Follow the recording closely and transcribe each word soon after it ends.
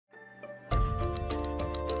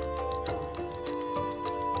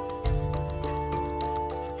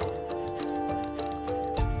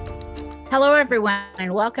Hello, everyone,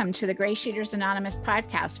 and welcome to the GreySheeters Anonymous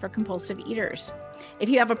podcast for compulsive eaters. If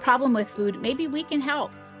you have a problem with food, maybe we can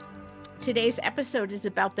help. Today's episode is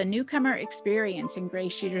about the Newcomer Experience in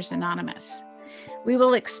GreySheeters Anonymous. We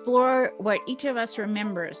will explore what each of us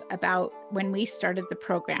remembers about when we started the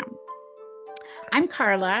program. I'm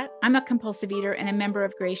Carla. I'm a compulsive eater and a member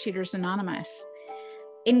of GreySheeters Anonymous.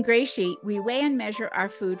 In GreySheet, we weigh and measure our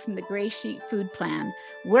food from the GreySheet food plan,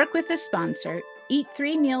 work with a sponsor, eat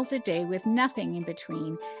 3 meals a day with nothing in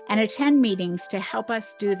between, and attend meetings to help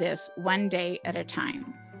us do this one day at a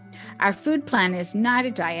time. Our food plan is not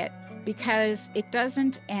a diet because it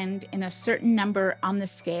doesn't end in a certain number on the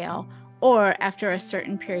scale or after a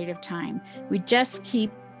certain period of time. We just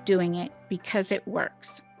keep doing it because it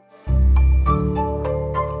works.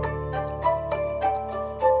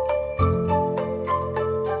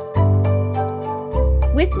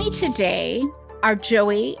 With me today are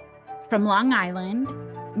Joey from Long Island,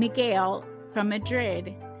 Miguel from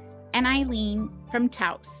Madrid, and Eileen from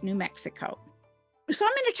Taos, New Mexico. So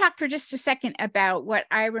I'm going to talk for just a second about what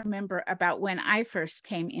I remember about when I first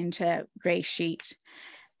came into GreySheet.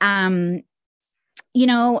 I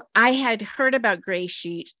had heard about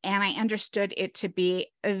GreySheet and I understood it to be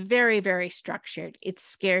a very, very structured. It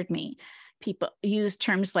scared me. People use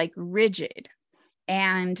terms like rigid.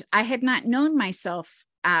 And I had not known myself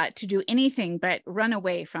to do anything but run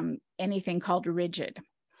away from anything called rigid.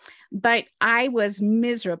 But I was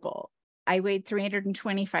miserable. I weighed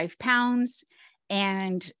 325 pounds.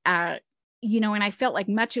 And, and I felt like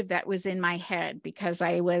much of that was in my head because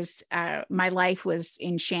my life was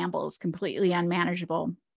in shambles, completely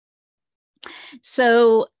unmanageable.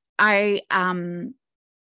 So I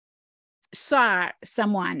saw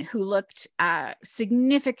someone who looked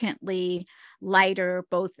significantly lighter,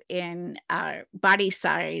 both in body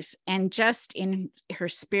size and just in her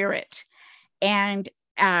spirit. And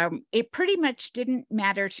it pretty much didn't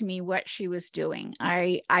matter to me what she was doing.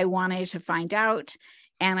 I wanted to find out,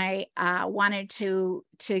 and I wanted to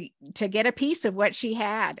get a piece of what she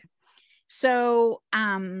had. So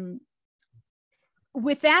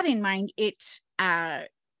with that in mind, it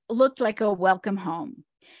looked like a welcome home.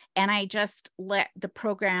 And I just let the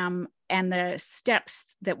program and the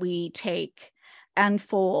steps that we take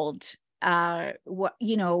unfold,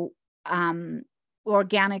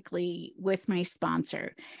 organically with my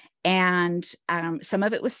sponsor. And some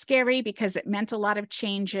of it was scary because it meant a lot of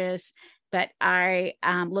changes, but I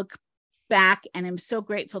look back and I'm so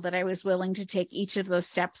grateful that I was willing to take each of those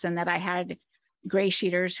steps and that I had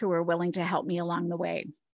GreySheeters who were willing to help me along the way.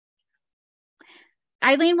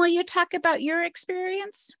 Eileen, will you talk about your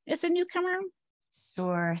experience as a newcomer?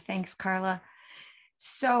 Sure. Thanks, Carla.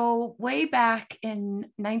 So way back in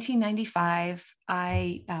 1995,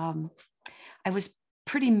 I was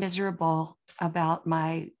pretty miserable about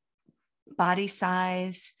my body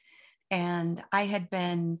size. And I had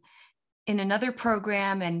been in another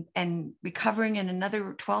program and recovering in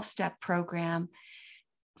another 12-step program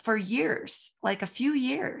for years, like a few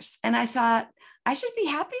years. And I thought, I should be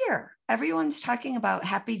happier. Everyone's talking about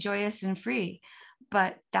happy, joyous, and free,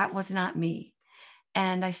 but that was not me.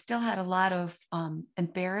 And I still had a lot of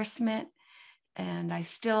embarrassment, and I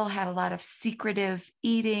still had a lot of secretive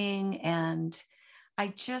eating, and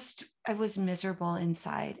I was miserable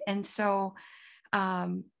inside. And so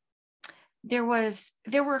there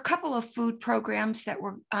were a couple of food programs that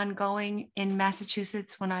were ongoing in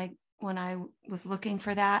Massachusetts when I was looking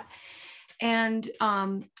for that. And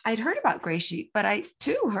I'd heard about GreySheet, but I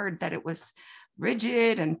too heard that it was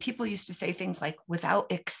rigid, and people used to say things like without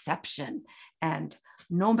exception and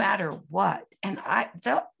no matter what. And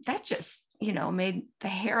that just, made the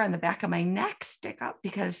hair on the back of my neck stick up,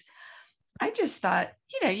 because I just thought,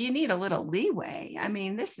 you need a little leeway. I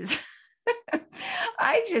mean, this is,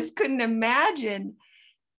 I just couldn't imagine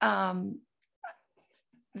that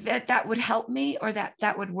would help me or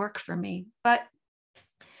that would work for me. But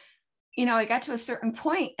I got to a certain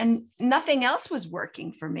point and nothing else was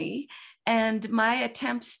working for me. And my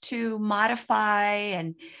attempts to modify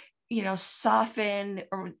and, soften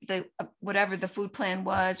or whatever the food plan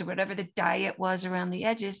was or whatever the diet was around the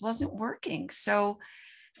edges wasn't working. So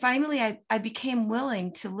finally, I became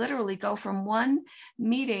willing to literally go from one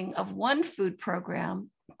meeting of one food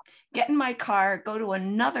program, get in my car, go to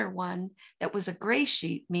another one that was a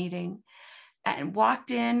GreySheet meeting, and walked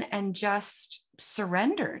in and just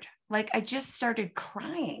surrendered. Like I just started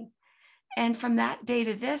crying. And from that day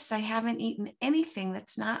to this, I haven't eaten anything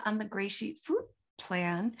that's not on the GreySheet food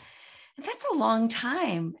plan. And that's a long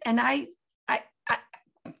time. And I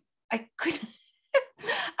could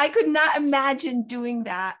not imagine doing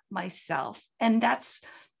that myself. And that's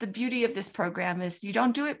the beauty of this program is you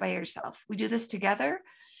don't do it by yourself. We do this together.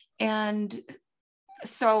 And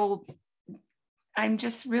so I'm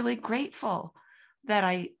just really grateful that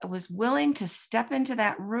I was willing to step into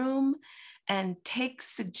that room and take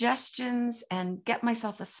suggestions and get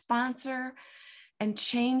myself a sponsor and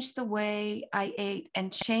change the way I ate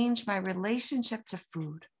and change my relationship to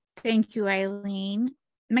food. Thank you, Eileen.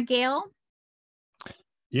 Miguel?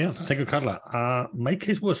 Yeah, thank you, Carla. My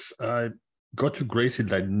case was got to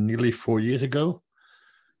GreySheet like nearly 4 years ago.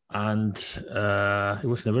 And it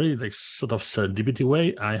was in a very like sort of serendipity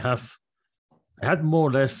way. I had more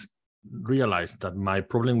or less realized that my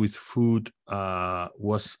problem with food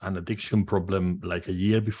was an addiction problem like a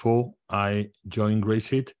year before I joined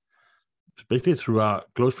GreySheet. Basically through a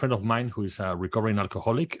close friend of mine who is a recovering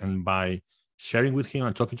alcoholic. And by sharing with him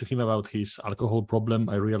and talking to him about his alcohol problem,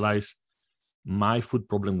 I realized my food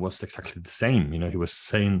problem was exactly the same. You know, he was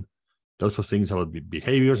saying lots of things about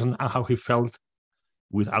behaviors and how he felt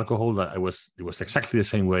with alcohol, that it was exactly the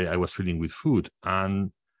same way I was feeling with food.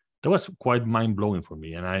 And that was quite mind-blowing for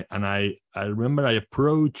me. And I remember I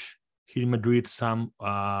approached here in Madrid some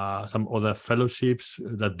other fellowships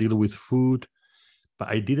that deal with food,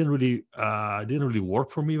 but it didn't really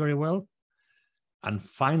work for me very well. And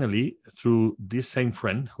finally, through this same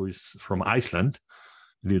friend who is from Iceland,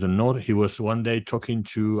 you don't know, he was one day talking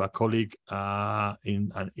to a colleague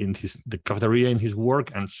in the cafeteria in his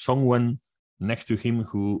work, and someone next to him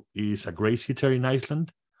who is a GreySheeter in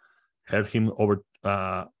Iceland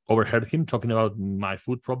overheard him talking about my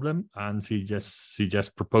food problem, and she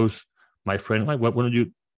just proposed my friend, why don't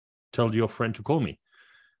you tell your friend to call me,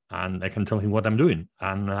 and I can tell him what I'm doing.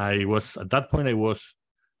 And I was at that point, I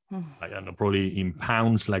don't know, probably in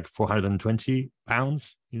pounds, like 420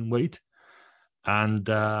 pounds in weight. And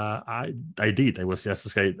I did. I was just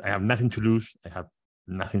okay. I have nothing to lose. I have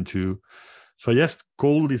nothing to. So I just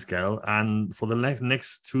called this girl, and for the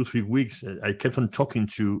next 2-3 weeks, I kept on talking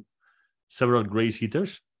to several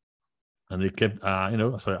GreySheeters, and they kept,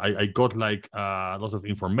 So I got like a lot of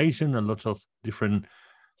information and lots of different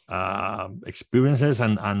experiences,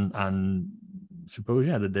 and suppose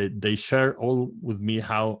they share all with me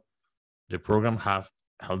how the program have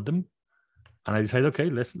helped them. And I decided,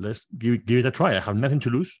 okay, let's give it a try. I have nothing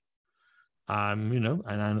to lose. To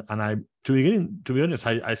be honest,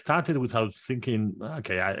 I started without thinking,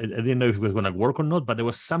 okay, I didn't know if it was going to work or not, but there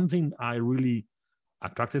was something I really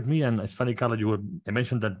attracted me. And it's funny, Carla, I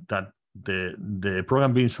mentioned that the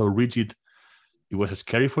program being so rigid, it was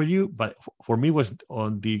scary for you, but for me, it was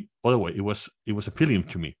on the other way. It was appealing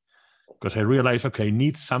to me because I realized, okay, I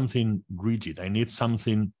need something rigid. I need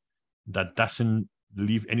something that doesn't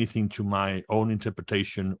leave anything to my own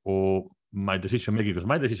interpretation or my decision making, because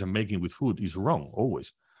my decision making with food is wrong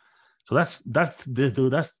always. So that's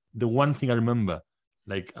the one thing I remember,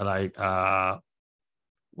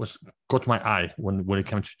 was caught my eye when it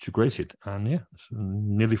came to GreySheet. And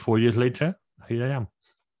nearly 4 years later, here I am.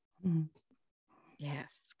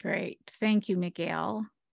 Yes, great. Thank you, Miguel.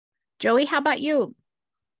 Joey, how about you?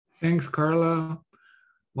 Thanks, Carla.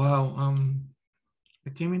 Wow. I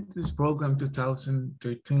came into this program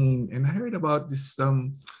 2013, and I heard about this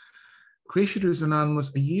GreySheeters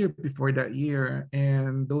Anonymous a year before that year.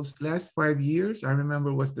 And those last 5 years, I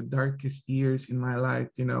remember, was the darkest years in my life.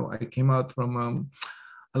 You know, I came out from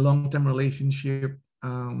a long-term relationship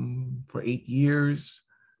for 8 years,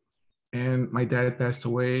 and my dad passed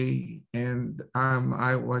away. And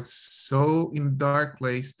I was so in a dark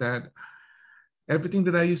place that everything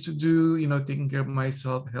that I used to do, you know, taking care of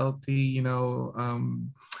myself, healthy,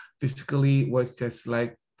 physically, was just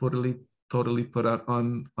like totally put out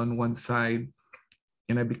on one side.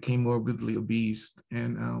 And I became morbidly obese.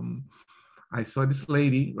 And I saw this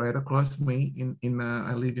lady right across me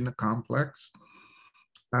I live in a complex.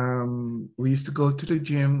 We used to go to the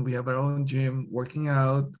gym. We have our own gym, working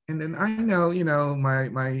out. And then I know, my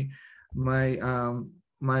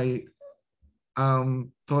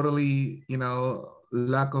totally,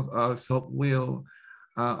 lack of self-will.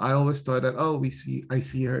 I always thought that, I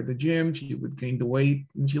see her at the gym, she would gain the weight,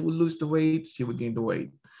 and she would lose the weight, she would gain the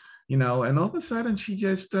weight, and all of a sudden she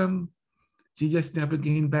just never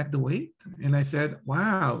gained back the weight. And I said,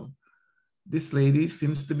 wow, this lady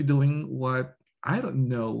seems to be doing what I don't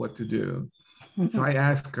know what to do. So I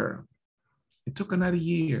asked her. It took another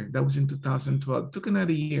year. That was in 2012. It took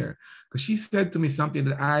another year because she said to me something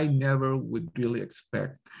that I never would really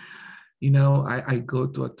expect. I go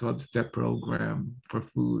to a 12-step program for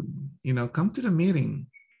food. Come to the meeting.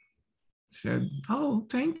 She said, oh,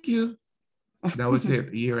 thank you. That was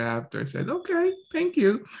it. A year after, I said, okay, thank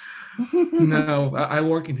you. No, I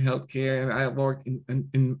work in healthcare and I work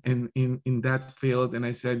in that field. And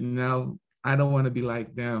I said, no, I don't want to be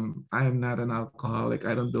like them. I am not an alcoholic.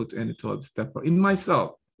 I don't go to any 12 step in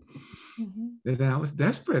myself. Then I was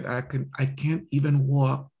desperate. I can't even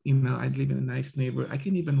walk. I live in a nice neighborhood. I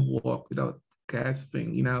can't even walk without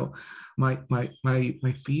gasping. My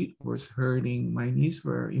feet was hurting. My knees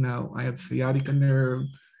were, I had sciatica nerve,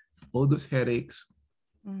 all those headaches.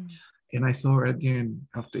 And I saw her again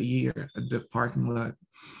after a year at the parking lot.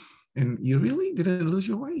 And you really didn't lose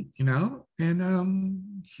your weight,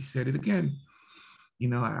 And she said it again.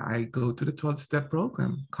 I go to the 12-step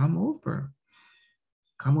program. Come over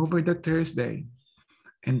that Thursday.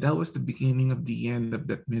 And that was the beginning of the end of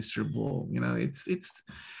that miserable,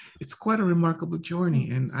 it's quite a remarkable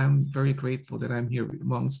journey. And I'm very grateful that I'm here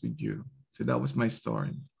amongst with you. So that was my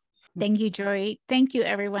story. Thank you, Joey. Thank you,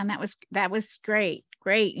 everyone. That was great.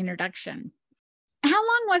 Great introduction. How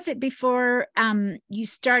long was it before you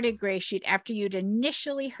started Grey Sheet, after you'd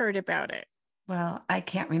initially heard about it? Well, I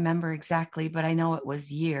can't remember exactly, but I know it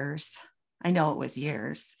was years.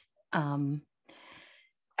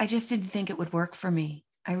 I just didn't think it would work for me.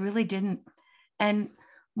 I really didn't. And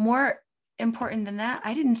more important than that,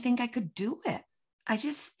 I didn't think I could do it.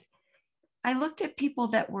 I looked at people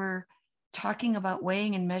that were talking about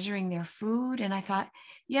weighing and measuring their food, and I thought,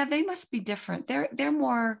 yeah, they must be different. They're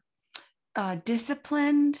more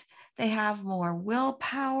disciplined. They have more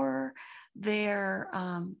willpower. They're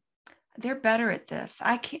better at this.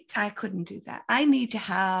 I couldn't do that. I need to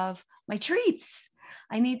have my treats.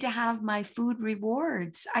 I need to have my food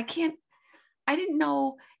rewards. I didn't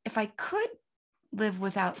know if I could live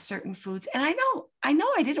without certain foods. And I know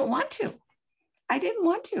I didn't want to.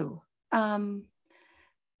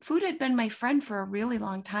 Food had been my friend for a really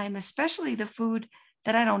long time, especially the food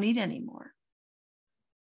that I don't eat anymore.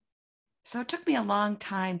 So it took me a long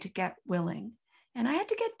time to get willing, and I had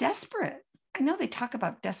to get desperate. I know they talk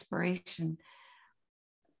about desperation,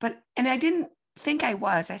 and I didn't think I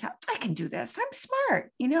was. I thought, I can do this. I'm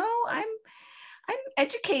smart. I'm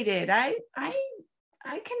educated. I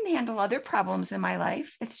can handle other problems in my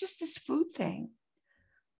life. It's just this food thing.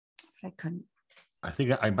 I couldn't. I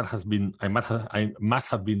think I must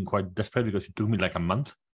have been quite desperate, because it took me like a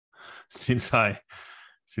month since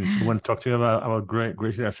someone talked to me about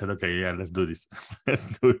GreySheeters. I said, okay, yeah, let's do this. Let's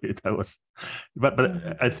do it.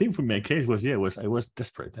 But I think for my case I was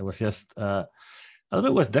desperate. I was just, I don't know,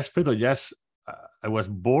 I was desperate, or just, I was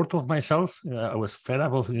bored of myself. I was fed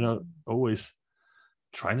up of, always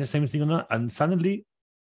trying the same thing or not. And suddenly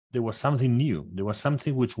there was something new. There was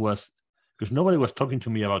something which was, because nobody was talking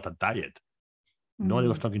to me about a diet. Nobody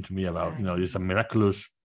was talking to me about, this is a miraculous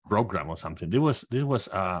program or something. This was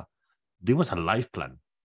a life plan.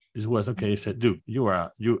 This was, okay, I said, dude,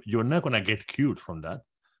 you're not going to get cured from that,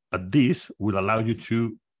 but this will allow you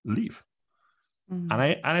to live. And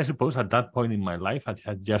I suppose at that point in my life, I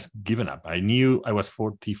had just given up. I knew I was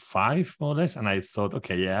 45 more or less, and I thought,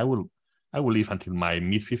 okay, yeah, I will live until my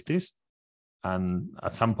mid-50s, and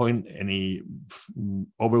at some point, any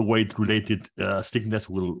overweight related sickness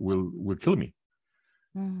will kill me.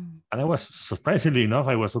 And I was, surprisingly enough,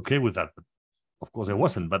 I was okay with that. But of course, I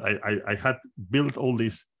wasn't. But I had built all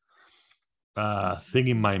this thing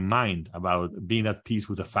in my mind about being at peace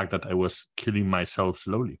with the fact that I was killing myself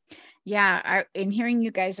slowly. Yeah, in hearing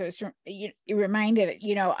you guys, I was reminded.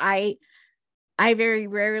 I very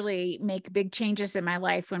rarely make big changes in my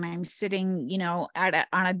life when I'm sitting, on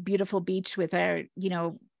a beautiful beach with a,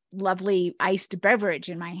 lovely iced beverage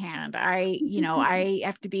in my hand. I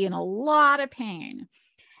have to be in a lot of pain.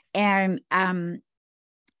 And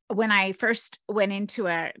when I first went into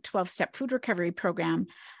a 12-step food recovery program,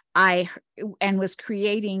 and was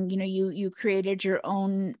creating, you created your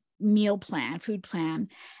own meal plan, food plan.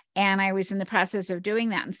 And I was in the process of doing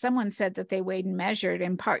that. And someone said that they weighed and measured,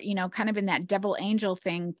 in part, kind of in that devil angel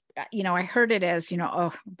thing. I heard it as,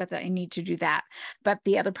 oh, but I need to do that. But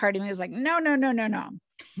the other part of me was like, no.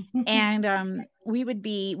 And we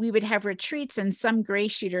would have retreats, and some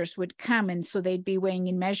GreySheeters would come. And so they'd be weighing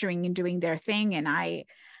and measuring and doing their thing. And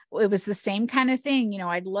it was the same kind of thing.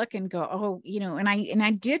 I'd look and go, oh, and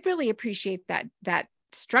I did really appreciate that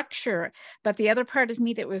structure. But the other part of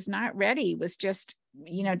me that was not ready was just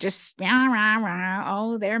rah, rah,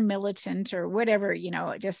 oh, they're militant or whatever,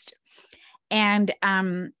 and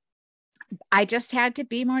I just had to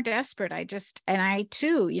be more desperate. I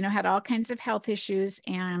too, had all kinds of health issues.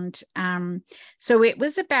 And so it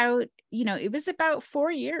was about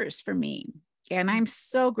 4 years for me. And I'm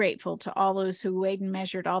so grateful to all those who weighed and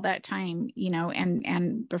measured all that time,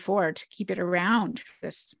 and before, to keep it around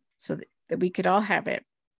this, so that we could all have it.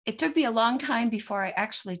 it took me a long time before I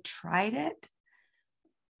actually tried it.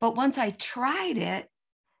 But once I tried it,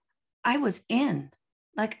 I was in.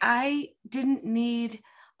 Like, I didn't need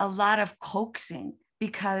a lot of coaxing,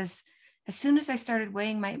 because as soon as I started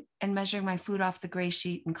weighing and measuring my food off the gray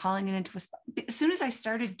sheet and calling it into as soon as I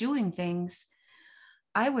started doing things,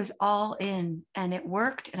 I was all in, and it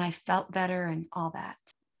worked, and I felt better and all that.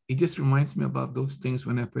 It just reminds me about those things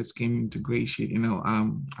when I first came into Gray Sheet. You know,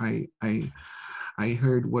 I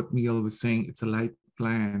heard what Miguel was saying. It's a life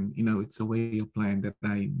plan. You know, it's a way of plan that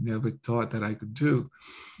I never thought that I could do.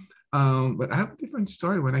 But I have a different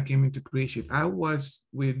story when I came into Gray Sheet. I was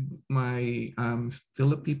with my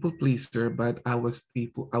still a people pleaser, but I was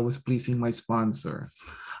pleasing my sponsor.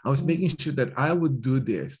 I was making sure that I would do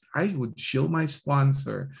this. I would show my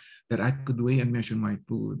sponsor that I could weigh and measure my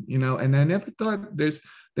food, you know. And I never thought there's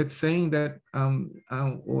that saying that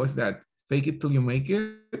what was that? Fake it till you make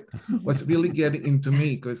it was really getting into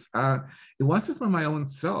me, because it wasn't for my own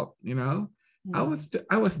self, you know. I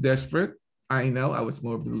was desperate. I know I was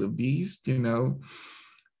morbidly obese, you know,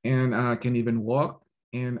 and can even walk.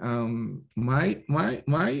 And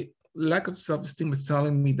my lack of self-esteem was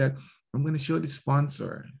telling me that I'm going to show the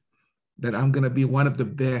sponsor that I'm going to be one of the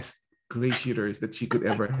best gray sheeters that she could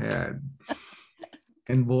ever had.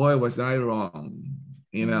 And boy, was I wrong.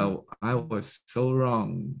 You know, I was so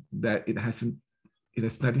wrong that it has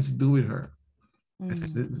nothing to do with her.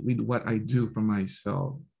 It's with what I do for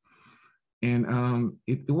myself. And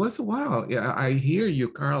it was a while. Yeah, I hear you,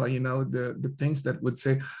 Carla, you know, the things that would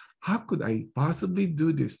say, how could I possibly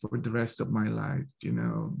do this for the rest of my life? You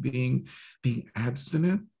know, being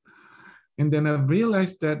abstinent. And then I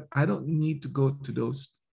realized that I don't need to go to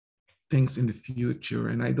those things in the future.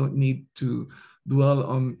 And I don't need to dwell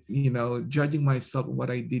on, you know, judging myself on what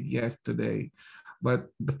I did yesterday. But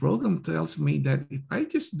the program tells me that if I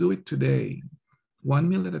just do it today, one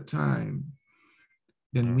meal at a time,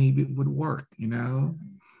 then maybe it would work, you know.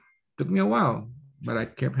 Took me a while, but I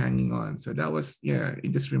kept hanging on. So that was, yeah,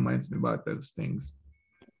 it just reminds me about those things.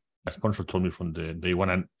 A sponsor told me from the day one,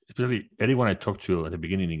 and especially everyone I talked to at the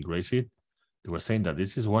beginning in GreySheet, they were saying that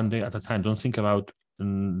this is one day at a time. Don't think about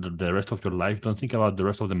the rest of your life. Don't think about the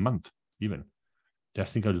rest of the month, even.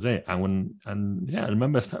 Just think of today. And I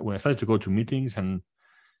remember when I started to go to meetings and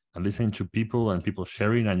listening to people and people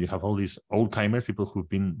sharing, and you have all these old timers, people who've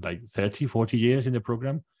been like 30, 40 years in the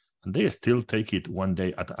program, and they still take it one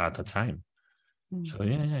day at a time. So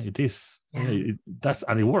yeah, it is. Yeah.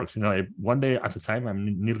 And it works. You know, one day at a time.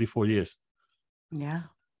 I'm nearly 4 years. Yeah.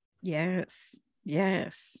 Yes.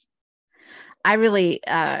 I really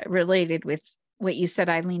related with what you said,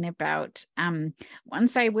 Eileen, about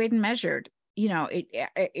once I weighed and measured. You know,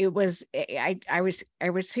 it was I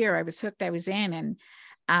was here. I was hooked. I was in,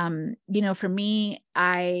 and you know, for me,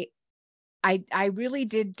 I really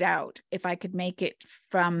did doubt if I could make it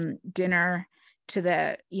from dinner to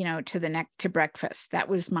to breakfast. That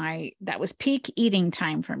was peak eating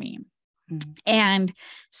time for me. And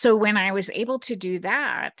so when I was able to do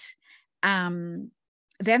that, then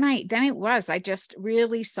I just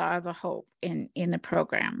really saw the hope in the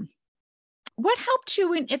program. What helped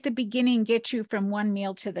you at the beginning get you from one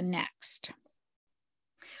meal to the next?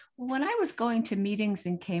 When I was going to meetings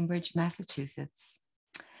in Cambridge, Massachusetts,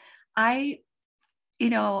 I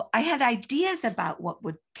had ideas about what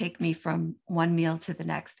would take me from one meal to the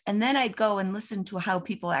next. And then I'd go and listen to how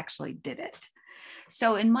people actually did it.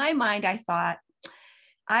 So in my mind, I thought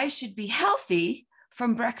I should be healthy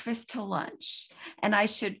from breakfast to lunch. And I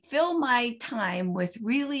should fill my time with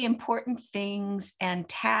really important things and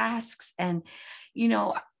tasks. And, you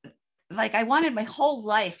know, like I wanted my whole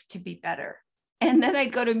life to be better. And then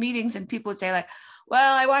I'd go to meetings and people would say like,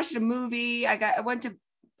 well, I watched a movie. I went to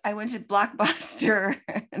Blockbuster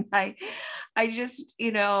and I just,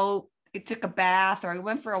 you know, it took a bath, or I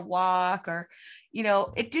went for a walk, or, you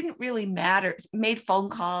know, it didn't really matter. Made phone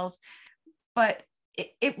calls, but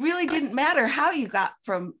it really didn't matter how you got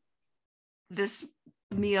from this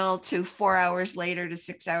meal to 4 hours later to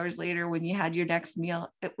 6 hours later when you had your next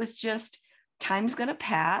meal. It was just, time's going to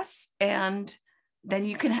pass, and then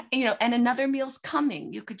you can, you know, and another meal's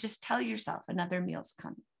coming. You could just tell yourself another meal's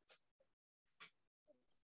coming.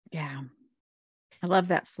 Yeah. I love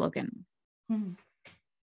that slogan.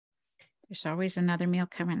 There's always another meal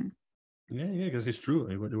coming. Yeah, because it's true.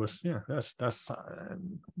 It was, yeah, that's.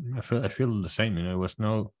 I feel the same. You know, it was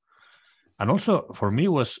no, and also for me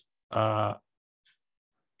it was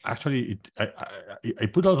actually I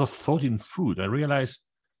put a lot of thought in food. I realized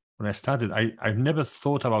when I started, I've never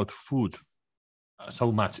thought about food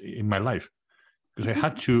so much in my life, because I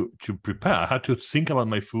had to prepare. I had to think about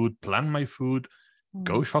my food, plan my food,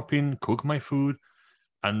 go shopping, cook my food.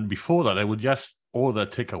 And before that, I would just order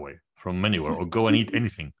takeaway from anywhere or go and eat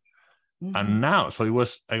anything. And now, so it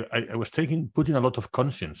was, I was putting a lot of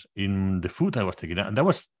conscience in the food I was taking, and that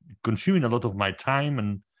was consuming a lot of my time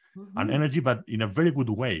and energy, but in a very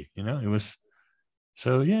good way, you know. It was,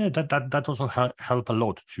 so yeah, that also helped a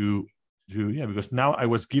lot to because now I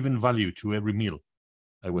was giving value to every meal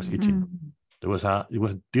I was eating. It was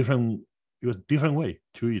different way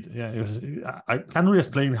to eat. Yeah, it was, I can't really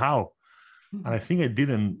explain how, and I think I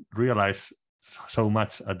didn't realize so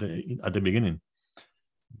much at the beginning.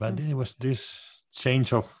 But then it was this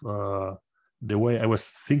change of the way I was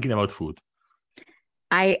thinking about food.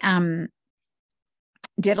 I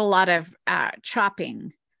did a lot of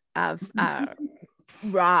chopping of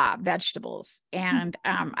raw vegetables, and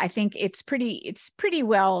I think it's pretty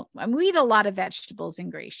well. We eat a lot of vegetables in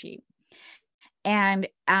Grey Sheet, and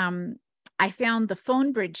I found the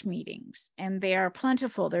phone bridge meetings, and they are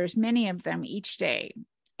plentiful. There's many of them each day.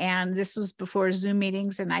 And this was before Zoom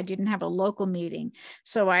meetings, and I didn't have a local meeting.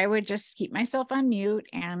 So I would just keep myself on mute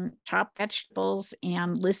and chop vegetables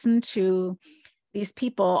and listen to these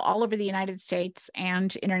people all over the United States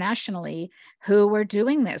and internationally who were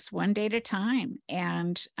doing this one day at a time.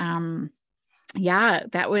 And yeah,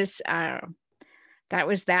 that was that.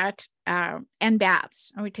 And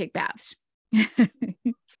baths. I would take baths.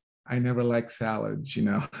 I never liked salads, you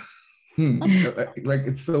know. Like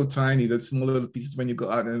it's so tiny, the small little pieces when you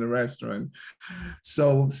go out in a restaurant.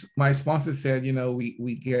 So my sponsor said, you know,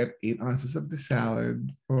 we get 8 ounces of the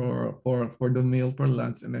salad for the meal for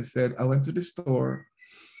lunch. And I said, I went to the store,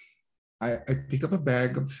 I picked up a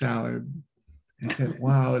bag of salad and said,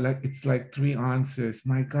 wow, like it's like 3 ounces.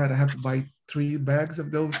 My God, I have to buy 3 bags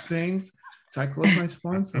of those things. So I called my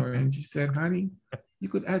sponsor and she said, honey, you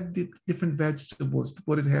could add different vegetables to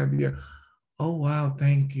put it heavier. Oh wow,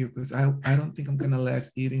 thank you. Because I don't think I'm gonna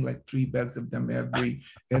last eating like 3 bags of them every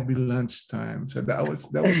lunchtime. So that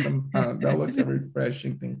was a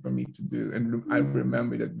refreshing thing for me to do, and I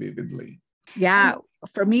remember that vividly. Yeah,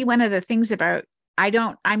 for me, one of the things about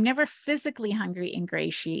I'm never physically hungry in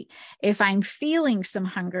Grey Sheet. If I'm feeling some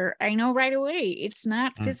hunger, I know right away it's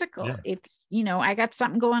not physical. Yeah. It's, you know, I got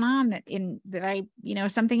something going on that I, you know,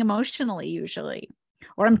 something emotionally usually,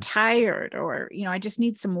 or I'm tired, or, you know, I just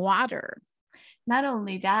need some water. Not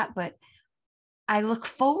only that, but I look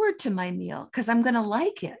forward to my meal because I'm going to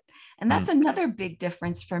like it. And that's another big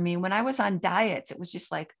difference for me. When I was on diets, it was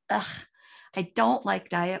just like, ugh, I don't like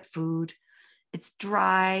diet food. It's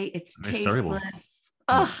dry. It's tasteless.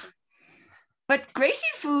 Ugh. But Grey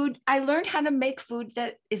Sheet food, I learned how to make food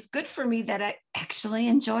that is good for me, that I actually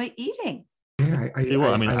enjoy eating. Yeah,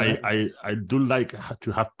 I do like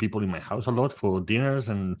to have people in my house a lot for dinners,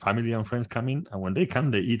 and family and friends coming. And when they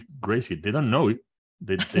come, they eat Grey Sheet. They don't know it.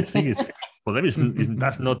 They think it's for them.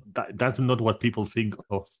 That's not what people think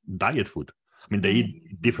of diet food. I mean, they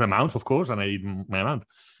eat different amounts, of course, and I eat my amount,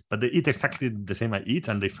 but they eat exactly the same I eat,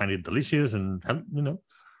 and they find it delicious, and you know,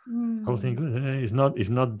 whole thing good. It's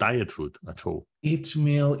not diet food at all. Each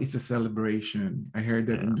meal is a celebration. I heard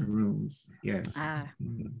that in the rooms. Yes.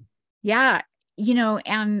 Yeah. You know,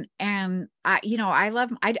 and I, you know, I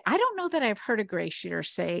don't know that I've heard a Grey Sheeter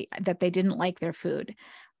say that they didn't like their food.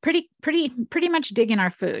 Pretty much digging our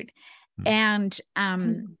food. And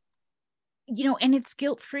you know, and it's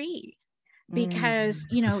guilt-free, because,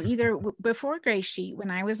 you know, either before Grey Sheet, when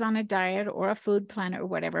I was on a diet or a food plan or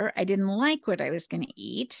whatever, I didn't like what I was going to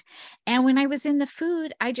eat. And when I was in the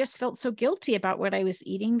food, I just felt so guilty about what I was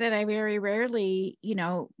eating that I very rarely, you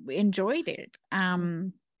know, enjoyed it.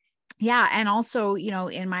 Yeah. And also, you know,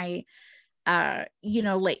 in my, you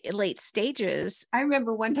know, late stages. I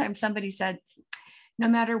remember one time somebody said, no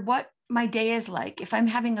matter what my day is like, if I'm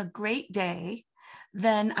having a great day,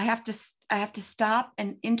 then I have to stop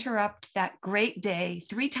and interrupt that great day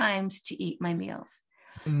 3 times to eat my meals.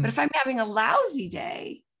 But if I'm having a lousy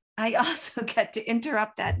day, I also get to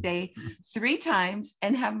interrupt that day 3 times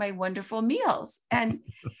and have my wonderful meals. And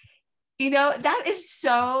you know, that is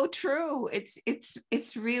so true.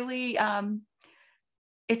 It's really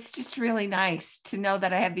it's just really nice to know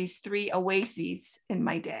that I have these 3 oases in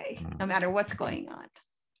my day, no matter what's going on.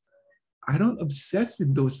 I don't obsess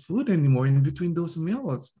with those food anymore in between those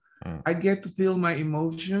meals. I get to feel my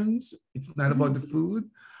emotions. It's not about the food.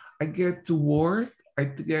 I get to work. I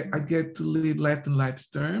get to live life in life's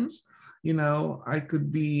terms. You know, I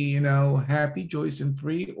could be, you know, happy, joyous, and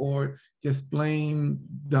free, or just plain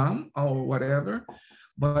dumb or whatever.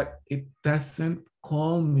 But it doesn't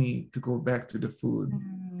call me to go back to the food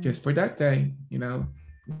just for that day, you know,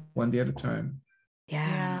 one day at a time.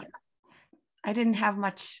 Yeah. I didn't have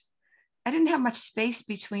much I didn't have much space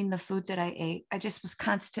between the food that I ate. I just was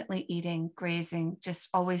constantly eating, grazing, just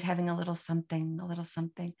always having a little something, a little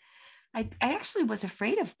something. I actually was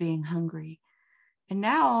afraid of being hungry. And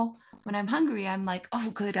now when I'm hungry, I'm like,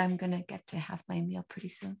 oh, good, I'm going to get to have my meal pretty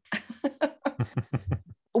soon.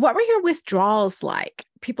 What were your withdrawals like?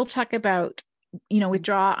 People talk about,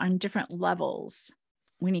 withdraw on different levels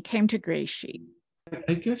when you came to Grey Sheet.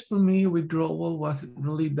 I guess for me, withdrawal wasn't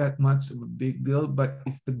really that much of a big deal, but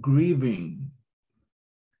it's the grieving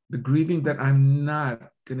that I'm not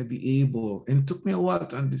going to be able. And it took me a while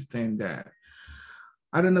to understand that.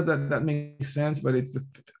 I don't know that that makes sense, but it's the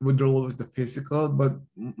withdrawal was the physical, but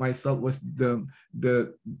myself was the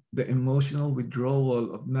emotional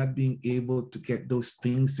withdrawal of not being able to get those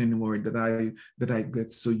things anymore that I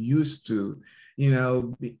get so used to.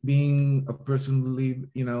 Being a person who live,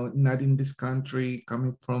 not in this country,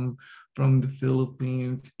 coming from the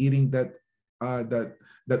Philippines, eating that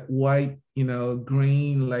white,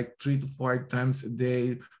 grain like 3 to 5 times a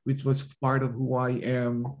day, which was part of who I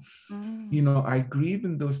am. I grieve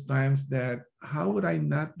in those times that how would I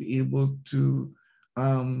not be able to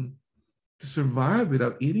survive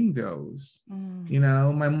without eating those?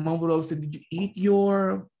 My mom would always say, did you eat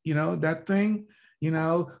your, that thing?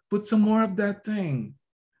 Put some more of that thing.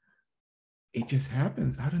 It just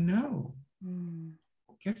happens. I don't know.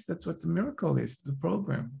 I guess that's what the miracle is, the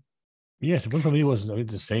program. Yes, the point for me was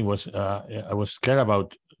the same. I was scared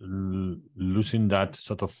about losing that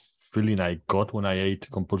sort of feeling I got when I ate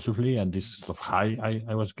compulsively, and this sort of high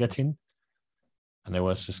I was getting, and I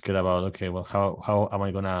was scared about, okay, well, how am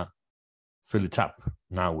I gonna fill it up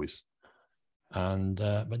now with? And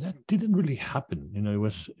but that didn't really happen. It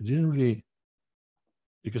didn't really,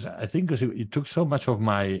 because I think because it took so much of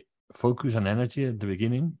my focus and energy at the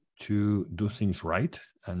beginning to do things right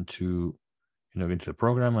and to get into the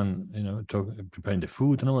program and preparing the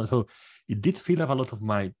food and all that. So it did fill up a lot of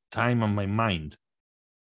my time and my mind.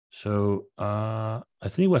 So I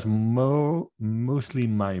think it was mostly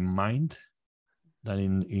my mind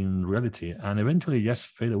than in reality, and eventually just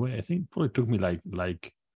fade away. I think it probably took me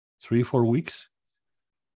like 3-4 weeks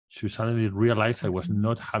to suddenly realize I was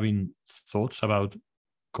not having thoughts about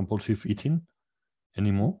compulsive eating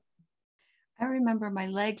anymore. I remember my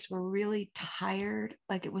legs were really tired.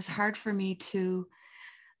 Like it was hard for me to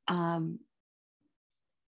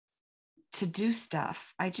do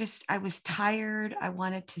stuff. I was tired. I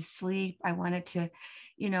wanted to sleep. I wanted to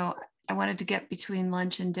get between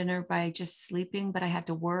lunch and dinner by just sleeping, but I had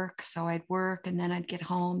to work. So I'd work and then I'd get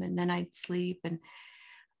home and then I'd sleep. And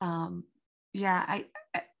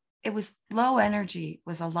it was low energy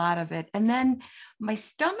was a lot of it. And then my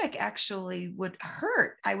stomach actually would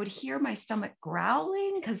hurt. I would hear my stomach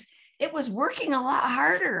growling because it was working a lot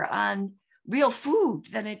harder on real food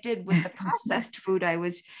than it did with the processed food. I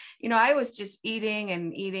was just eating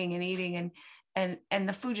and eating and eating and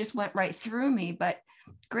the food just went right through me. But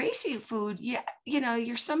Grey Sheet food,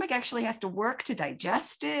 your stomach actually has to work to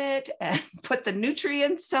digest it and put the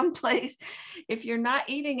nutrients someplace. If you're not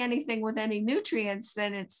eating anything with any nutrients,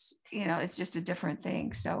 then it's just a different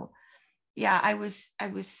thing. So yeah, I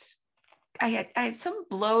had some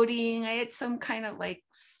bloating, I had some kind of like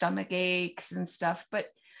stomach aches and stuff, but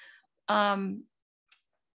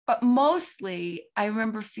mostly I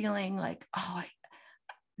remember feeling like,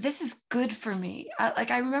 this is good for me.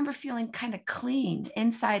 I remember feeling kind of clean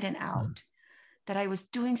inside and out, that I was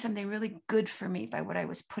doing something really good for me by what I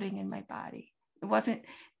was putting in my body. It wasn't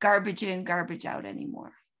garbage in, garbage out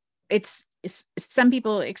anymore. It's some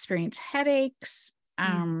people experience headaches,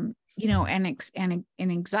 and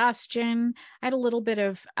exhaustion. I had a little bit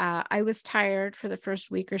of, I was tired for the first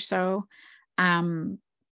week or so.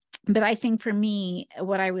 But I think for me,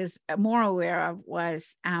 what I was more aware of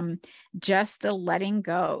was just the letting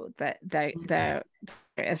go,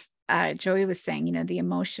 as Joey was saying, the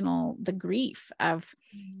emotional, the grief of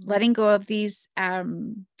letting go of these. I've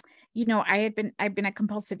been a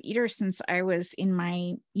compulsive eater since I was in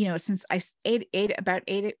my, since I ate about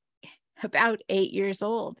 8 years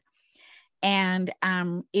old, and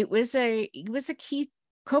it was a key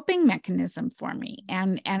coping mechanism for me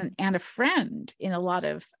and a friend in a lot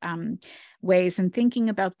of ways, and thinking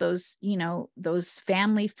about those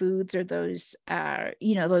family foods or those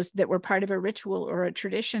those that were part of a ritual or a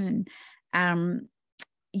tradition. I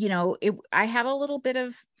had a little bit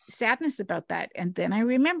of sadness about that, and then I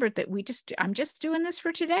remembered that I'm just doing this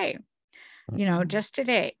for today, just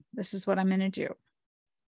today. This is what I'm going to do.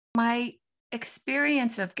 My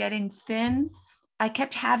experience of getting thin, I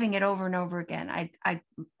kept having it over and over again. I'd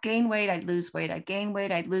gain weight, I'd lose weight, I'd gain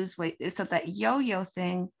weight, I'd lose weight. So that yo-yo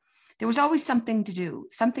thing, there was always something to do,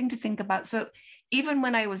 something to think about. So even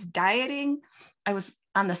when I was dieting, I was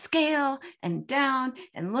on the scale and down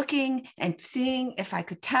and looking and seeing if I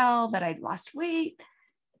could tell that I'd lost weight.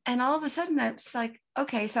 And all of a sudden I was like,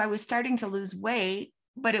 okay, so I was starting to lose weight,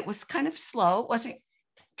 but it was kind of slow. It wasn't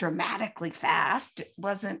dramatically fast. It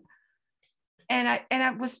wasn't, and I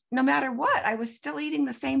was, no matter what, I was still eating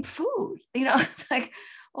the same food. You know, it's like,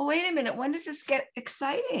 well, wait a minute, when does this get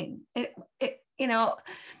exciting? You know,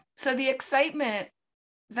 so the excitement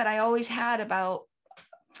that I always had about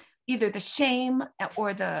either the shame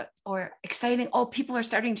or exciting, oh, people are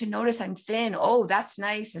starting to notice I'm thin. Oh, that's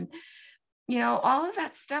nice. And, you know, all of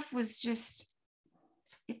that stuff was just,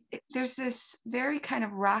 there's this very kind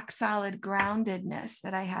of rock solid groundedness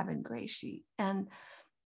that I have in Grey Sheet. And,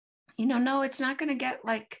 you know, no, it's not going to get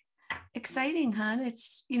like exciting, hon.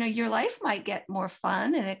 It's, you know, your life might get more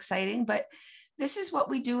fun and exciting, but this is what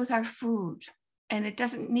we do with our food. And it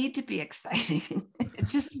doesn't need to be exciting. It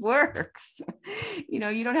just works. You know,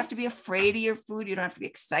 you don't have to be afraid of your food. You don't have to be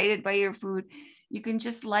excited by your food. You can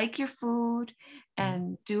just like your food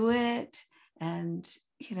and do it. And,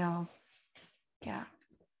 you know, yeah.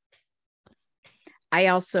 I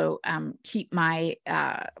also keep my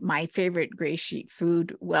my favorite Grey Sheet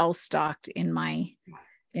food well stocked in my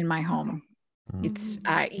home. It's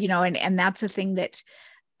you know, and that's a thing that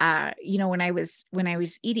you know, when I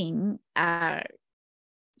was eating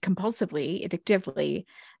compulsively, addictively,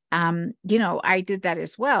 you know, I did that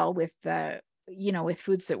as well with you know, with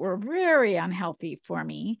foods that were very unhealthy for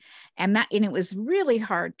me. And it was really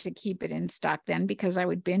hard to keep it in stock then because I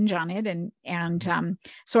would binge on it. And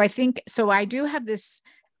so I think, so I do have this,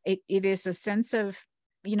 it is a sense of,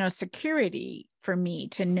 you know, security for me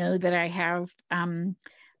to know that I have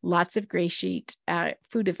lots of Grey Sheet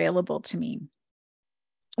food available to me.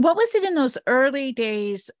 What was it in those early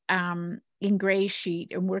days in Grey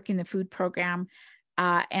Sheet and working the food program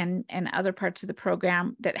and other parts of the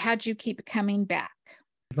program that had you keep coming back?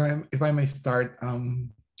 If I may start,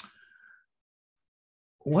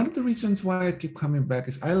 one of the reasons why I keep coming back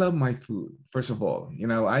is I love my food. First of all, you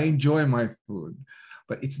know, I enjoy my food,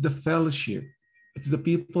 but it's the fellowship. It's the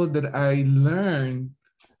people that I learned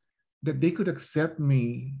that they could accept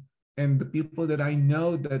me, and the people that I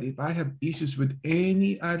know that if I have issues with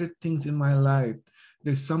any other things in my life,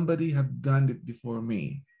 there's somebody have done it before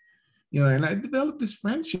me. You know, and I developed this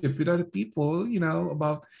friendship with other people, you know,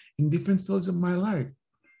 about in different fields of my life,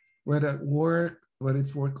 whether at work, whether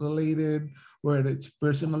it's work related, whether it's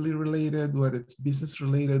personally related, whether it's business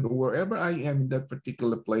related, or wherever I am in that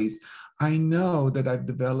particular place, I know that I've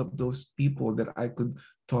developed those people that I could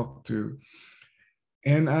talk to.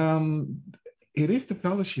 And it is the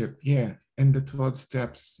fellowship, yeah, and the 12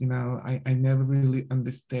 steps. You know, I never really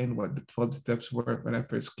understand what the 12 steps were when I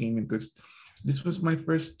first came in, because this was my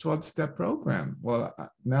first 12-step program. Well,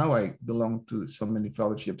 now I belong to so many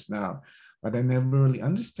fellowships now, but I never really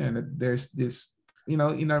understand that there's this, you know,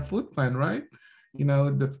 in our food plan, right? You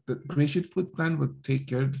know, the Grey Sheet food plan would take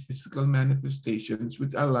care of the physical manifestations,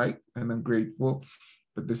 which I like and I'm grateful.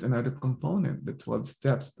 But there's another component, the 12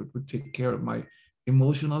 steps that would take care of my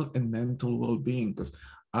emotional and mental well-being, because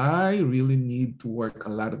I really need to work a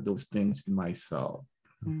lot of those things in myself.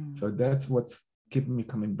 So that's what's keeping me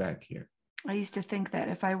coming back here. I used to think that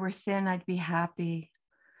if I were thin, I'd be happy.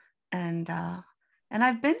 And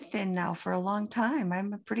I've been thin now for a long time.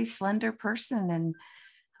 I'm a pretty slender person,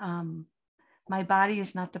 and my body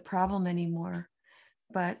is not the problem anymore.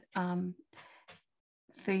 But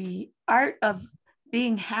the art of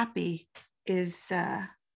being happy is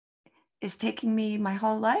taking me my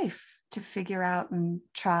whole life to figure out and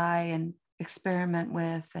try and experiment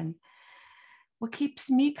with. And what keeps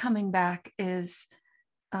me coming back is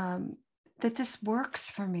that this works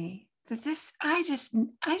for me. That this, I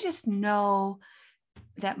just know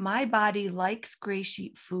that my body likes Grey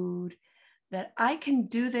Sheet food, that I can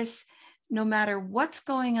do this no matter what's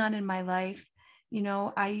going on in my life. You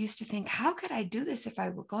know, I used to think, how could I do this if I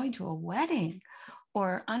were going to a wedding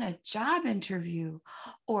or on a job interview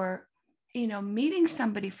or, you know, meeting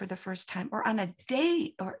somebody for the first time or on a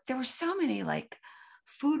date? Or there were so many like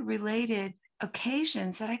food related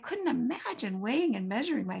occasions that I couldn't imagine weighing and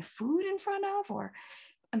measuring my food in front of, or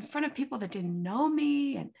in front of people that didn't know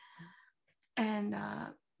me.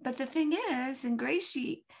 But the thing is, in Grey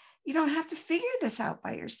Sheet, you don't have to figure this out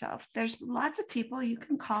by yourself. There's lots of people you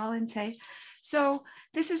can call and say, so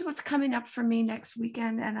this is what's coming up for me next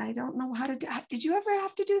weekend, and I don't know how to do. Did you ever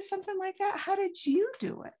have to do something like that? How did you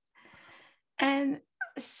do it? And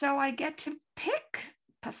so I get to pick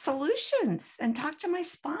solutions and talk to my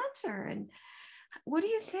sponsor. And what do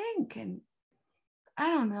you think? And I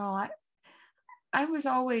don't know. I was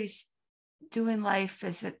always doing life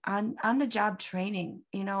as on the job training,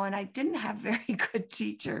 and I didn't have very good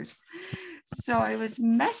teachers. So I was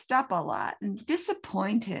messed up a lot and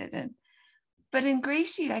disappointed. But in Gray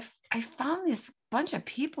Sheet, I found this bunch of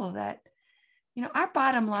people that, our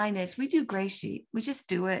bottom line is we do Gray Sheet. We just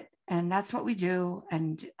do it. And that's what we do.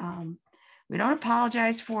 And we don't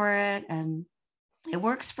apologize for it. And it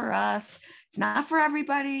works for us. It's not for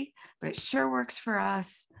everybody, but it sure works for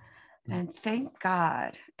us. And thank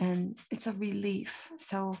God. And it's a relief.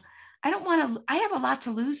 So I have a lot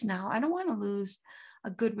to lose now. I don't want to lose a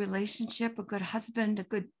good relationship, a good husband, a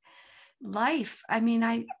good life. I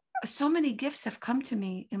mean, so many gifts have come to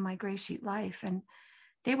me in my Gray Sheet life, and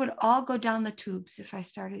they would all go down the tubes if I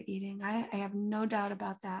started eating. I have no doubt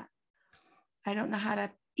about that. I don't know how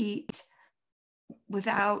to eat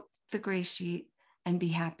without the Gray Sheet and be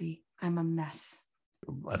happy. I'm a mess.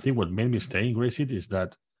 I think what made me stay in Gray Sheet is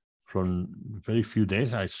that from very few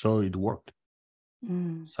days, I saw it worked.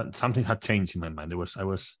 Something had changed in my mind. I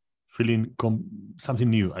was feeling something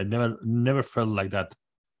new. I never felt like that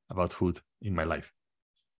about food in my life,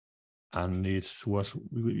 and it was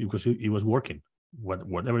because it was working.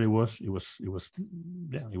 Whatever it was there,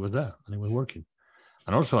 and it was working.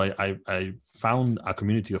 And also, I found a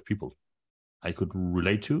community of people I could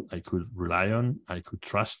relate to, I could rely on, I could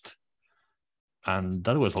trust, and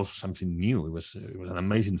that was also something new. It was an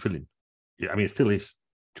amazing feeling. I mean, it still is,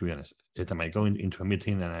 to be honest. Every time I go into a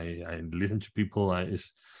meeting and I listen to people,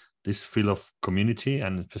 it's this feel of community,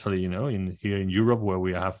 and especially here in Europe, where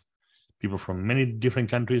we have people from many different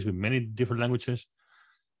countries with many different languages,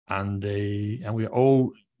 and we are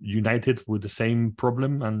all united with the same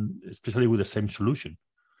problem, and especially with the same solution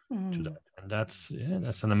to that. And that's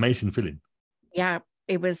an amazing feeling. Yeah,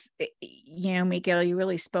 it was, Miguel, you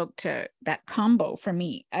really spoke to that combo for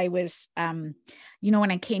me. I was, when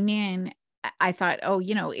I came in, I thought,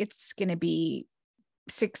 it's going to be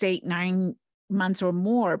 6, 8, 9 months or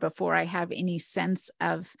more before I have any sense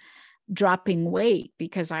of dropping weight,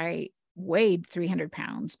 because I weighed 300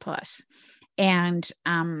 pounds plus. And,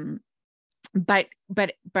 but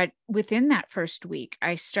within that first week,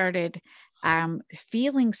 I started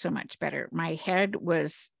feeling so much better. My head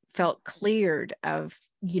felt cleared of,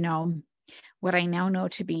 what I now know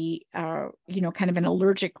to be, kind of an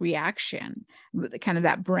allergic reaction, kind of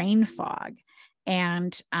that brain fog.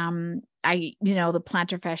 And the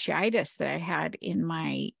plantar fasciitis that I had in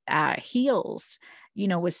my heels,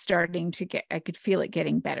 was starting to I could feel it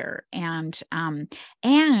getting better. And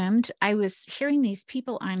I was hearing these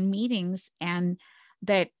people on meetings and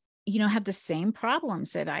that, had the same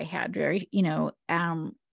problems that I had,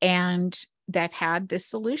 and that had this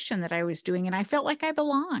solution that I was doing, and I felt like I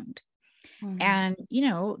belonged. Mm-hmm. And,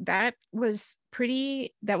 that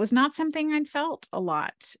was not something I'd felt a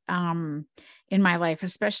lot in my life,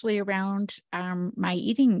 especially around my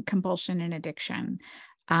eating compulsion and addiction.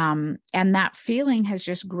 And that feeling has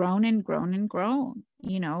just grown and grown and grown.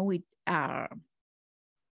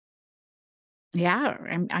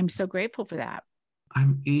 I'm so grateful for that.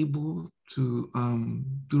 I'm able to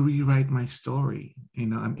rewrite my story.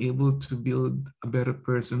 I'm able to build a better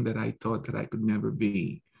person that I thought that I could never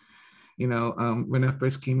be. When I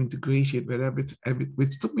first came into Gray Sheet,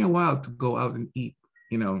 which took me a while to go out and eat,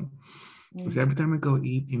 because every time I go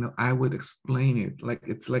eat, I would explain it. Like,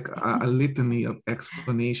 it's like a litany of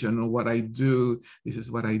explanation of what I do. This is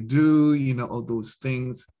what I do, all those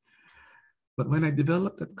things. But when I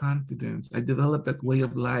developed that confidence, I developed that way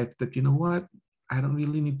of life that, what? I don't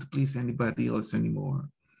really need to please anybody else anymore.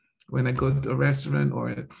 When I go to a restaurant,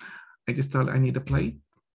 or I just tell, I need a plate.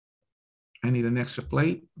 I need an extra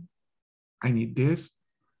plate. I need this.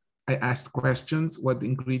 I ask questions, what the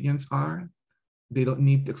ingredients are. They don't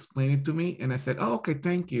need to explain it to me. And I said, oh, okay,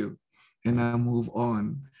 thank you. And I move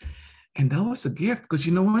on. And that was a gift, because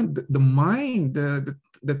you know what? The mind, the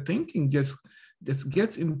thinking just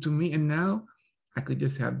gets into me. And now I could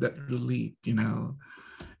just have that relief,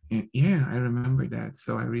 And yeah, I remember that.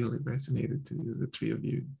 So I really resonated to the three of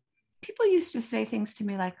you. People used to say things to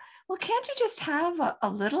me like, well, can't you just have a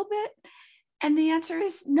little bit? And the answer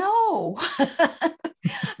is no.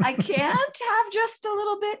 I can't have just a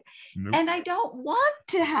little bit. Nope. And I don't want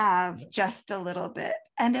to have just a little bit.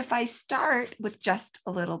 And if I start with just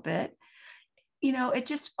a little bit, it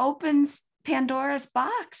just opens Pandora's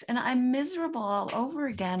box, and I'm miserable all over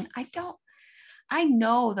again. I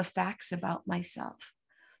know the facts about myself.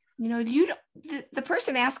 The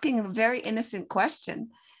person asking a very innocent question,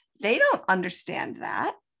 they don't understand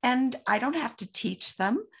that. And I don't have to teach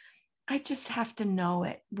them. I just have to know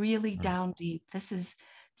it really down deep. This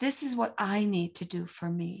is what I need to do for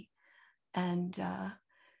me. And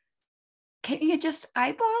can you just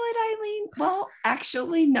eyeball it, Eileen? Well,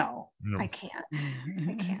 actually, no. I can't.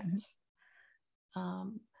 I can't.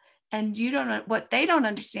 And you don't know what they don't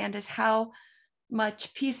understand is how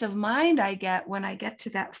much peace of mind I get when I get to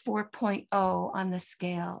that 4.0 on the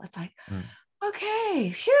scale. It's like,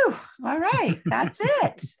 okay, phew, all right, that's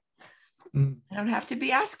it. I don't have to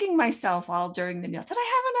be asking myself all during the meal, did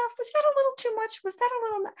I have enough? Was that a little too much? Was that a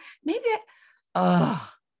little, maybe I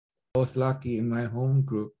was lucky in my home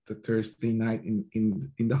group the Thursday night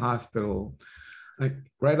in the hospital. Like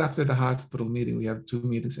right after the hospital meeting, we have 2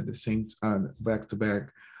 meetings at the same back to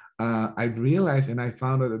back. I realized and I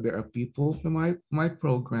found out that there are people from my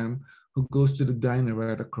program who goes to the diner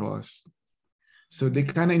right across. So they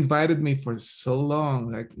kind of invited me for so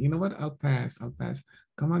long, like, you know what, I'll pass.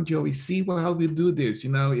 Come on, Joey, see how we do this.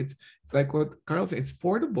 You know, it's like what Carl said, it's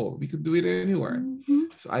portable. We could do it anywhere.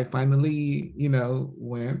 So I finally,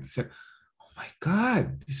 went, said, oh my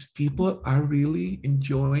God, these people are really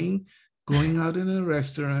enjoying going out in a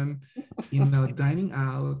restaurant, dining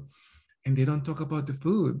out. And they don't talk about the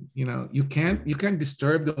food. You can't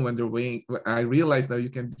disturb them when they're weighing. I realize now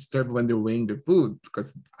you can disturb when they're weighing their food,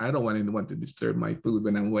 because I don't want anyone to disturb my food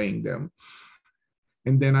when I'm weighing them.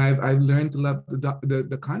 And then I've learned to love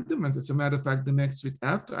the condiments. As a matter of fact, the next week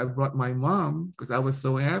after, I brought my mom because I was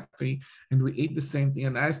so happy, and we ate the same thing.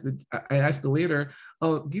 And I asked the waiter,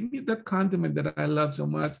 "Oh, give me that condiment that I love so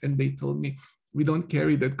much," and they told me, we don't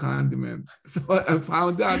carry that condiment. So I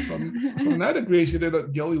found out from another GreySheeter,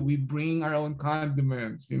 Joey, we bring our own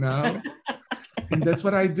condiments, And that's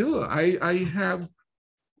what I do. I have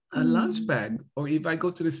a lunch bag, or if I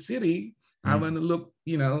go to the city, I want to look,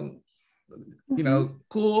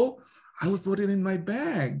 cool, I would put it in my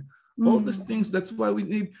bag. All these things, that's why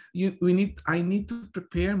I need to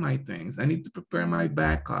prepare my things. I need to prepare my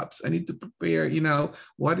backups. I need to prepare,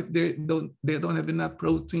 what if they don't have enough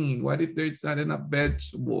protein? What if there's not enough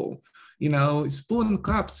vegetable? Spoon,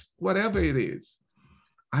 cups, whatever it is.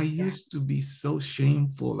 I used to be so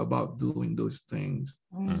shameful about doing those things.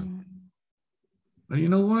 But you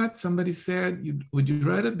know what? Somebody said, would you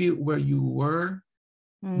rather be where you were,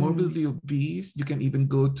 morbidly obese? You can even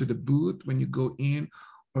go to the booth when you go in,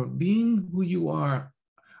 or being who you are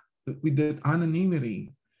with that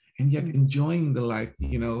anonymity and yet enjoying the life,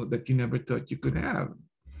 that you never thought you could have.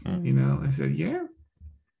 I said, yeah,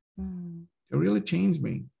 it really changed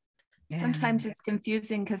me. Sometimes it's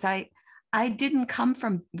confusing because I didn't come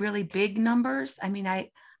from really big numbers. I mean, I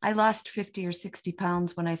lost 50 or 60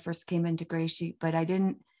 pounds when I first came into GreySheet, but I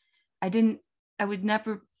would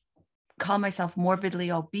never call myself morbidly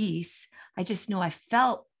obese. I just knew I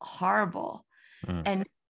felt horrible. And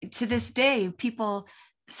to this day,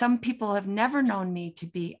 some people have never known me to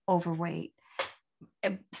be overweight.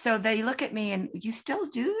 So they look at me and, you still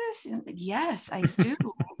do this? And yes, I do,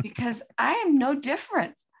 because I am no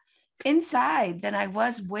different inside than I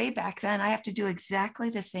was way back then. I have to do exactly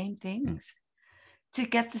the same things to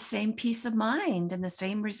get the same peace of mind and the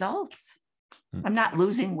same results. I'm not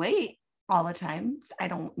losing weight all the time. I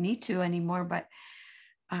don't need to anymore, but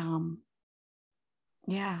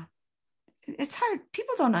it's hard.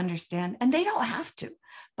 People don't understand, and they don't have to.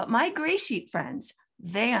 But my GreySheet friends,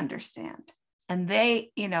 they understand. And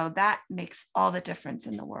they, that makes all the difference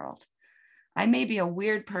in the world. I may be a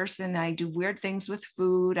weird person. I do weird things with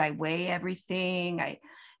food. I weigh everything. I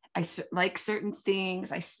like certain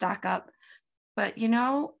things. I stock up. But,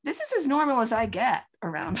 this is as normal as I get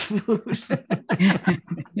around food.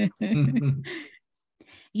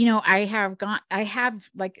 I have,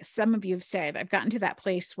 like some of you have said, I've gotten to that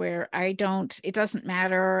place where it doesn't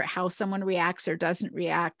matter how someone reacts or doesn't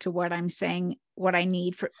react to what I'm saying, what I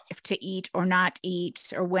need to eat or not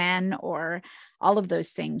eat, or when, or all of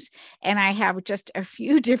those things. And I have just a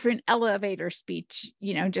few different elevator speech,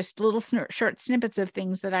 just little short snippets of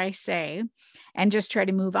things that I say, and just try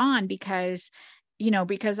to move on because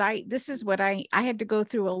this is what I had to go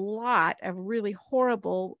through a lot of really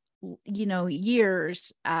horrible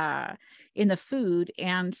years in the food.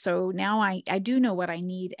 And so now I do know what I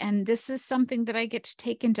need. And this is something that I get to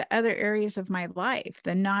take into other areas of my life,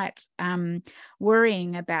 than not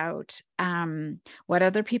worrying about what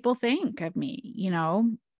other people think of me,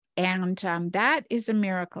 and that is a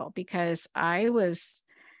miracle, because I was,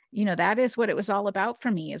 that is what it was all about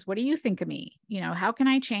for me, is what do you think of me? How can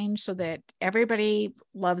I change so that everybody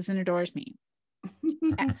loves and adores me?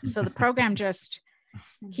 So the program just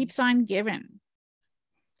keeps on giving.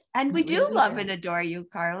 And we do love and adore you,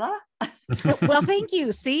 Carla. Well, thank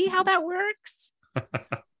you. See how that works?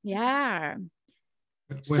 Yeah.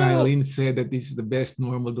 when Eileen said that this is the best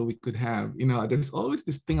normal that we could have, there's always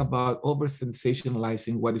this thing about over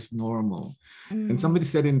sensationalizing what is normal. And somebody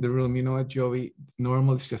said in the room, you know what, Joey,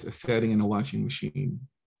 normal is just a setting in a washing machine.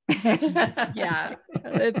 Yeah,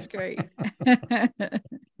 that's great.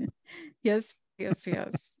 Yes.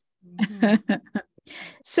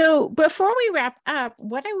 So before we wrap up,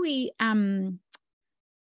 what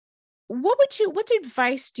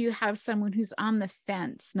advice do you have someone who's on the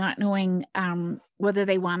fence, not knowing whether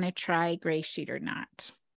they want to try Gray Sheet or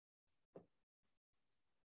not?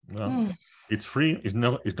 Well, it's free. It's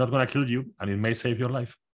not going to kill you, and it may save your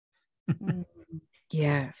life.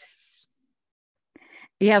 Yes.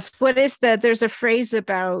 What is there's a phrase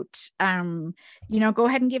about, go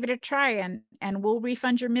ahead and give it a try and we'll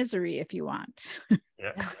refund your misery if you want.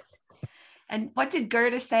 Yeah. And what did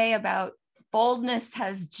Gerda say about boldness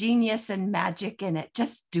has genius and magic in it?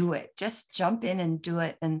 Just do it. Just jump in and do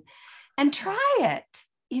it and try it,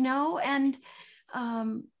 and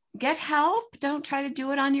get help. Don't try to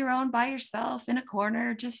do it on your own by yourself in a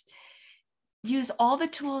corner. Just use all the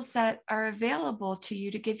tools that are available to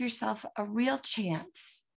you to give yourself a real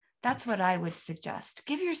chance. That's what I would suggest.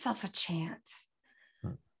 Give yourself a chance.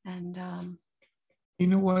 And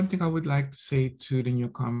one thing I would like to say to the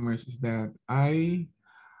newcomers is that I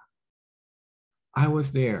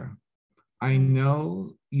was there. I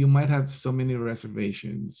know you might have so many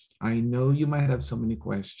reservations. I know you might have so many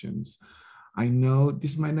questions. I know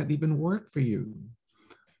this might not even work for you.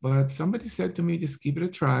 But somebody said to me, just give it a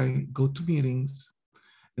try, go to meetings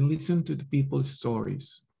and listen to the people's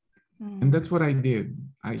stories. And that's what I did.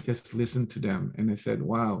 I just listened to them and I said,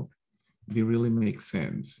 wow, they really make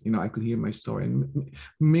sense. I could hear my story. And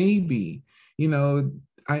maybe,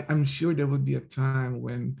 I'm sure there would be a time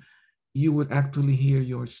when you would actually hear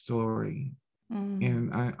your story.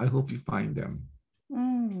 And I hope you find them.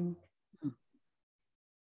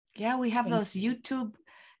 Yeah, we have those YouTube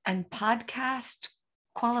and podcast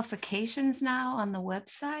qualifications now on the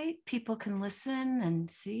website. People can listen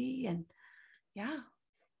and see, and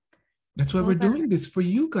that's why we're doing this for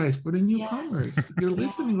you guys, for the newcomers. If you're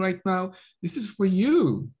listening right now, this is for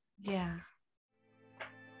you. Yeah,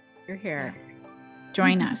 you're here.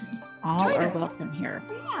 Join us. All are welcome here.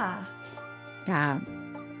 Yeah.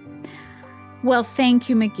 Well, thank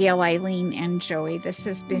you, Miguel, Eileen, and Joey. This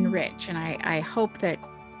has been rich, and I hope that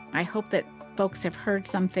folks have heard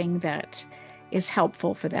something that is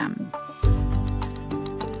helpful for them.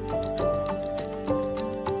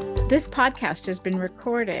 This podcast has been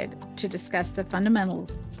recorded to discuss the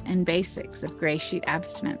fundamentals and basics of gray sheet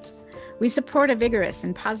abstinence. We support a vigorous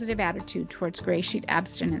and positive attitude towards gray sheet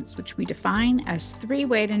abstinence, which we define as 3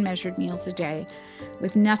 weighed and measured meals a day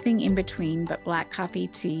with nothing in between but black coffee,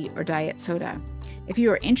 tea, or diet soda. If you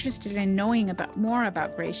are interested in knowing more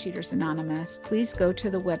about GreySheeters Anonymous, please go to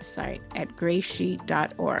the website at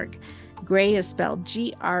greysheet.org. Grey is spelled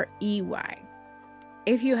Grey.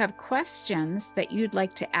 If you have questions that you'd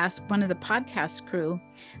like to ask one of the podcast crew,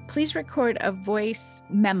 please record a voice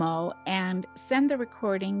memo and send the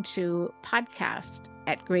recording to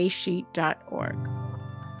podcast@greysheet.org.